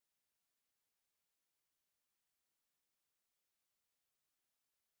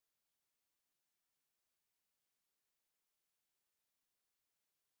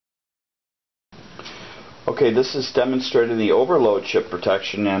Okay, this is demonstrating the overload chip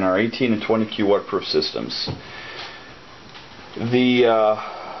protection in our 18 and 20Q waterproof systems. The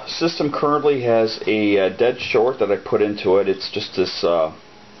system currently has a dead short that I put into it. It's just this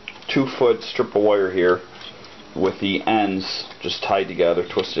 2-foot strip of wire here with the ends just tied together,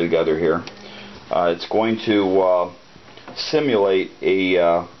 twisted together here. It's going to simulate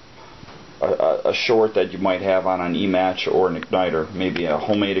a short that you might have on an E-match or an igniter, maybe a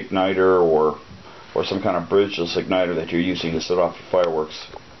homemade igniter or some kind of bridgeless igniter that you're using to set off your fireworks.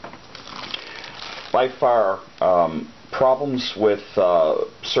 By far, problems with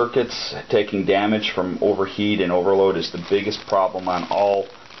circuits taking damage from overheat and overload is the biggest problem on all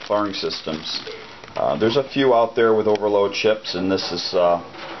firing systems. There's a few out there with overload chips, and this is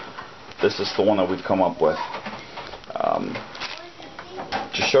the one that we've come up with.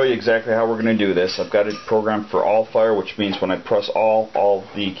 To show you exactly how we're going to do this, I've got it programmed for all fire, which means when I press all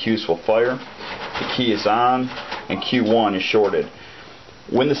the Qs will fire. The key is on, and Q1 is shorted.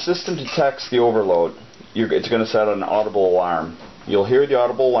 When the system detects the overload, it's going to set an audible alarm. You'll hear the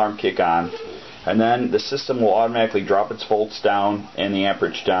audible alarm kick on, and then the system will automatically drop its volts down and the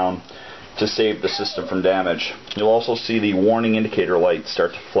amperage down to save the system from damage. You'll also see the warning indicator light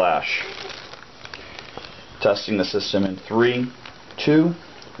start to flash. Testing the system in 3, 2,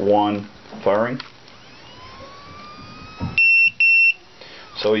 1, firing.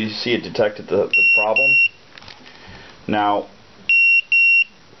 So you see it detected the problem. Now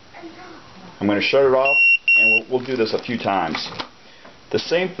I'm going to shut it off, and we'll do this a few times. The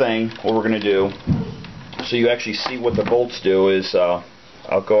same thing, what we're going to do, so you actually see what the volts do, is I'll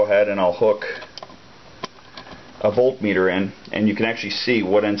go ahead and I'll hook a voltmeter in, and you can actually see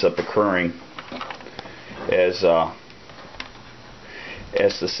what ends up occurring as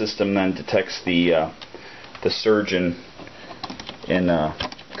the system then detects the surge in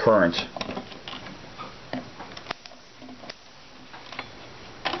current.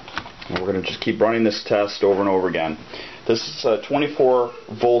 And we're going to just keep running this test over and over again. This is a 24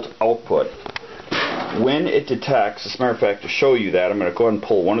 volt output. When it detects, as a matter of fact, to show you that, I'm going to go ahead and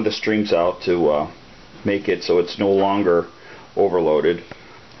pull one of the streams out to make it so it's no longer overloaded,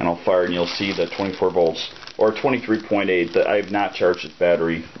 and I'll fire, and you'll see the 24 volts, or 23.8. that I have not charged its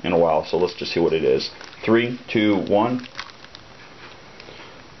battery in a while, so let's just see what it is. 3, 2, 1.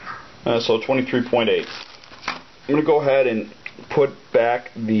 So 23.8. I'm going to go ahead and put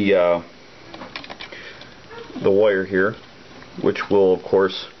back the wire here, which will of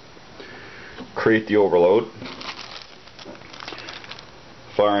course create the overload.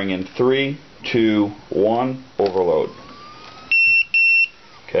 Firing in 3, 2, 1, overload.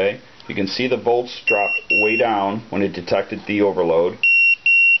 Okay, you can see the volts dropped way down when it detected the overload,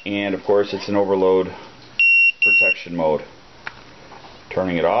 and of course it's an overload protection mode.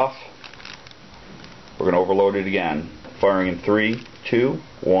 Turning it off. We're going to overload it again. Firing in 3, 2,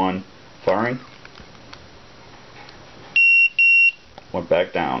 1, firing. Went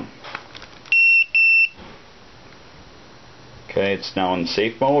back down. Okay, it's now in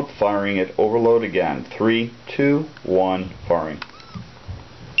safe mode. Firing at overload again. 3, 2, 1, firing.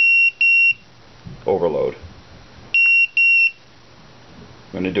 Overload.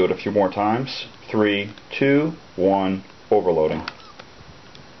 I'm going to do it a few more times. 3, 2, 1, overloading.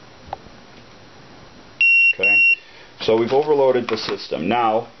 Okay, so we've overloaded the system.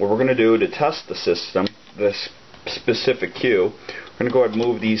 Now, what we're going to do to test the system, this specific Q, we're going to go ahead and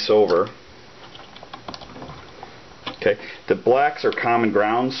move these over. Okay, the blacks are common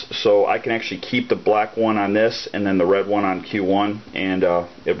grounds, so I can actually keep the black one on this and then the red one on Q1, and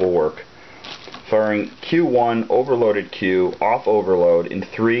it will work. Firing Q1, overloaded Q, off overload in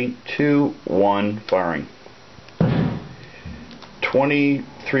 3, 2, 1, firing.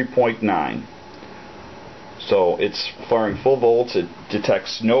 23.9. So it's firing full volts, it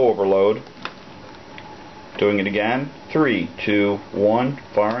detects no overload. Doing it again. 3, 2, 1,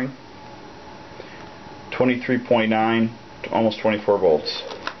 firing. 23.9, almost 24 volts.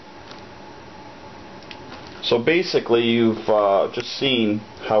 So basically you've just seen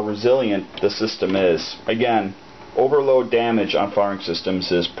how resilient the system is. Again, overload damage on firing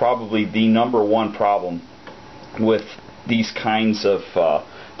systems is probably the #1 problem with these kinds of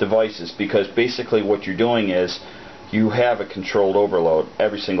devices, because basically what you're doing is you have a controlled overload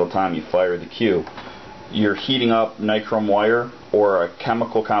every single time you fire the Q. You're heating up nichrome wire or a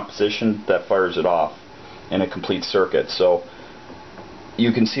chemical composition that fires it off in a complete circuit. So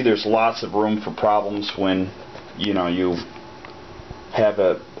you can see there's lots of room for problems when you have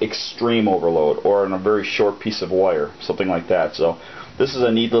an extreme overload or on a very short piece of wire, something like that. So this is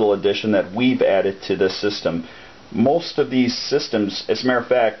a neat little addition that we've added to this system. Most of these systems, as a matter of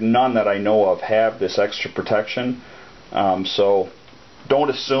fact, none that I know of have this extra protection. So don't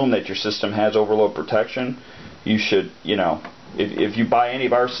assume that your system has overload protection. You should, if you buy any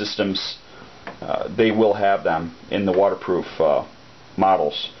of our systems, they will have them in the waterproof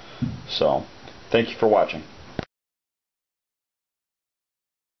models. So thank you for watching.